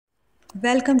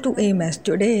Welcome to TheMathOlympiad's.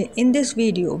 Today in this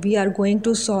video we are going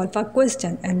to solve a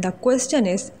question, and the question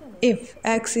is, if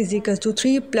x is equal to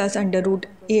 3 plus under root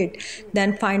 8,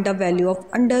 then find the value of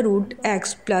under root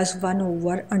x plus 1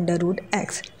 over under root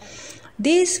x.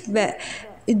 This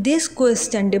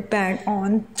question depends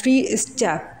on 3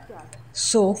 steps.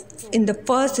 So in the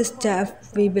first step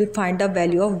we will find the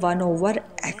value of 1 over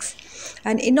x,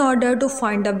 and in order to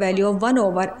find the value of 1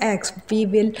 over x we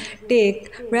will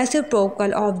take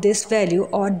reciprocal of this value,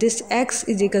 or this x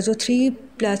is equal to 3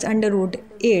 plus under root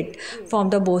 8 from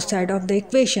the both sides of the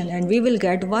equation, and we will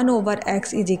get 1 over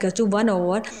x is equal to 1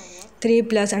 over 3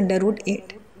 plus under root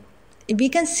 8. We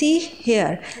can see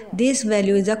here this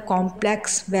value is a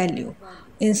complex value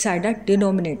inside a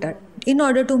denominator. In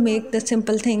order to make the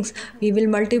simple things, we will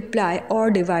multiply or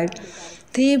divide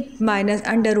 3 minus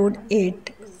under root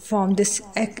 8 from this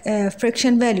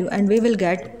fraction value, and we will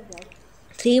get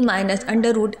 3 minus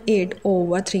under root 8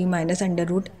 over 3 minus under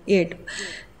root 8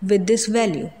 with this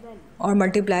value, or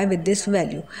multiply with this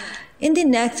value. In the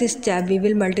next step we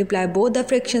will multiply both the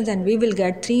fractions, and we will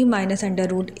get 3 minus under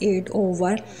root 8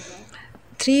 over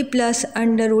 3 plus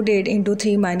under root 8 into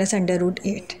 3 minus under root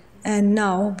 8. And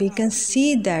now we can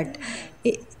see that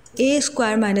a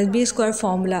square minus b square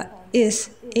formula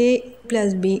is a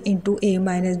plus b into a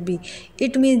minus b.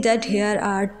 It means that here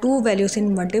are two values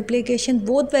in multiplication.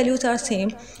 Both values are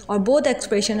same, or both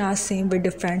expressions are same with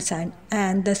different sign,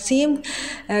 and the same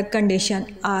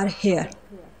condition are here.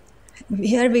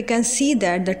 Here we can see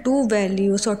that the two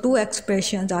values or two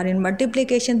expressions are in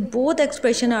multiplication. Both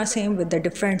expressions are same with the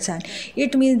different sign.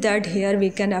 It means that here we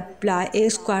can apply a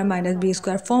square minus b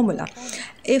square formula.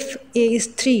 If a is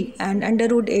 3 and under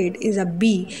root 8 is a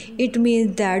b, it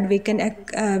means that we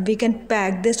can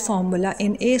pack this formula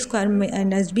in a square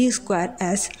minus b square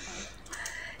as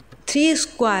 3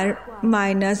 square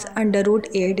minus under root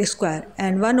 8 square,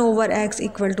 and 1 over x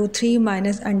equal to 3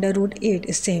 minus under root 8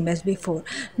 is same as before.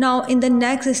 Now in the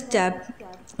next step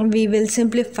we will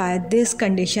simplify this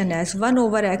condition as 1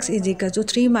 over x is equal to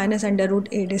 3 minus under root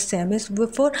 8 is same as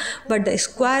before, but the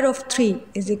square of 3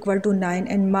 is equal to 9,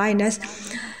 and minus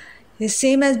is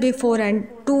same as before, and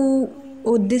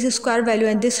 2 this square value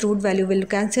and this root value will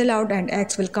cancel out, and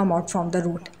x will come out from the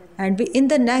root, and in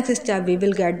the next step we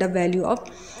will get the value of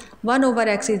 1 over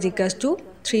x is equals to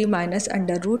 3 minus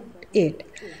under root 8.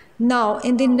 Now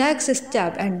in the next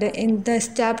step, and in the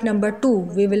step number 2,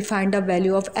 we will find the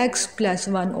value of x plus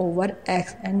 1 over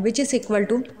x, and which is equal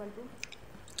to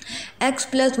x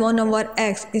plus 1 over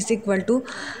x is equal to,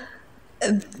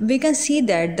 we can see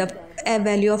that the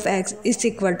value of x is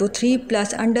equal to 3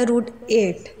 plus under root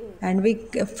 8, and we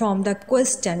from the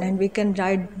question, and we can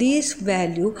write this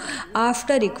value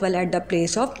after equal at the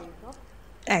place of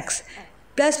x.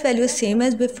 Plus value is same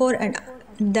as before, and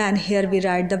then here we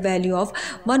write the value of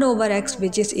 1 over x,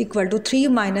 which is equal to 3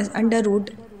 minus under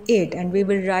root 8, and we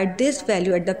will write this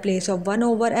value at the place of 1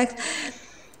 over x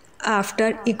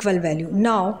after equal value.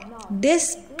 Now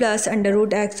this plus under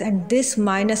root x and this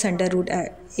minus under root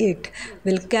 8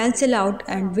 will cancel out,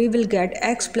 and we will get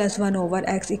x plus 1 over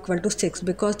x equal to 6,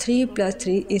 because 3 plus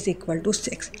 3 is equal to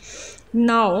 6.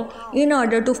 Now in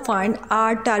order to find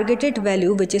our targeted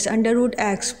value, which is under root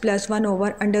x plus 1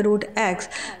 over under root x,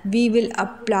 we will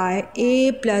apply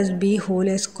a plus b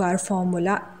whole square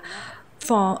formula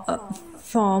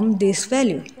from this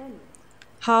value.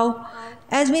 How?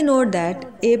 As we know that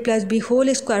a plus b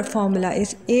whole square formula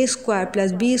is a square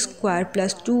plus b square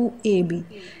plus 2ab,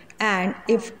 and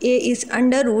if a is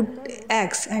under root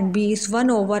x and b is 1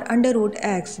 over under root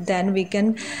x, then we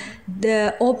can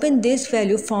open this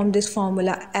value from this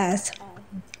formula as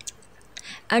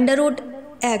under root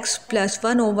x plus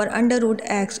 1 over under root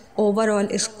x overall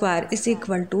square is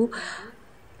equal to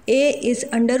a is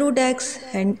under root x,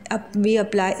 and we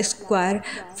apply square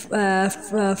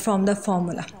from the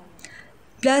formula,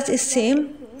 plus is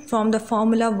same from the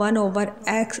formula 1 over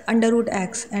x under root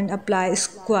x, and apply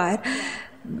square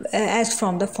as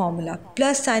from the formula.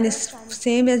 Plus sign is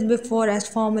same as before as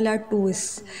formula. 2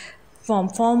 is from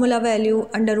formula value,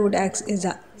 under root x is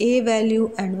a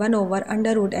value, and 1 over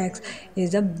under root x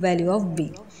is the value of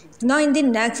b. Now in the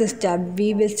next step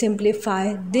we will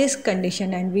simplify this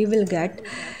condition, and we will get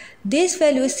this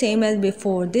value is same as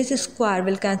before. This square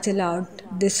will cancel out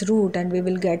this root, and we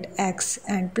will get x,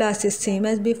 and plus is same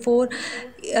as before.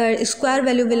 Square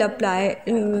value will apply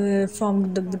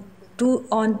from the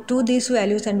to these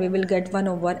values, and we will get 1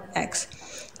 over x.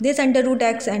 This under root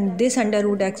x and this under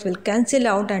root x will cancel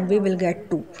out, and we will get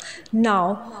 2.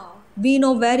 Now we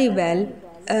know very well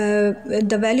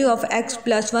the value of x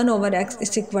plus 1 over x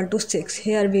is equal to 6.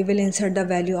 Here we will insert the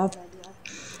value of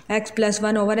x plus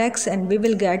 1 over x, and we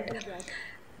will get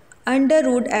under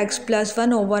root x plus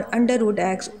 1 over under root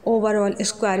x overall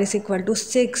square is equal to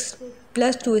 6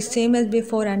 plus 2 is same as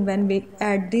before, and when we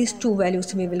add these two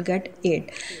values we will get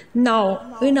 8.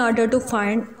 Now in order to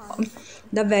find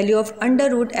the value of under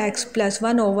root x plus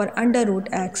 1 over under root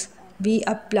x, we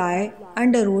apply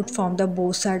under root from the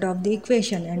both side of the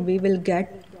equation and we will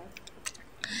get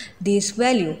this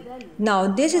value. Now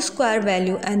this square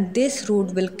value and this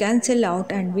root will cancel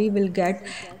out and we will get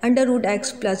under root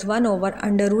x plus 1 over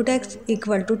under root x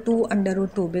equal to 2 under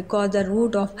root 2, because the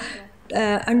root of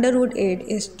under root 8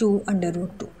 is 2 under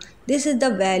root 2. This is the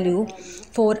value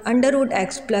for under root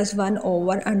x plus 1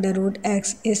 over under root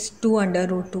x is 2 under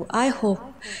root 2. I hope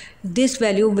this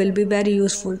value will be very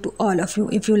useful to all of you.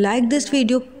 If you like this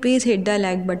video, please hit the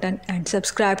like button and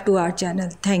subscribe to our channel.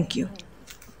 Thank you.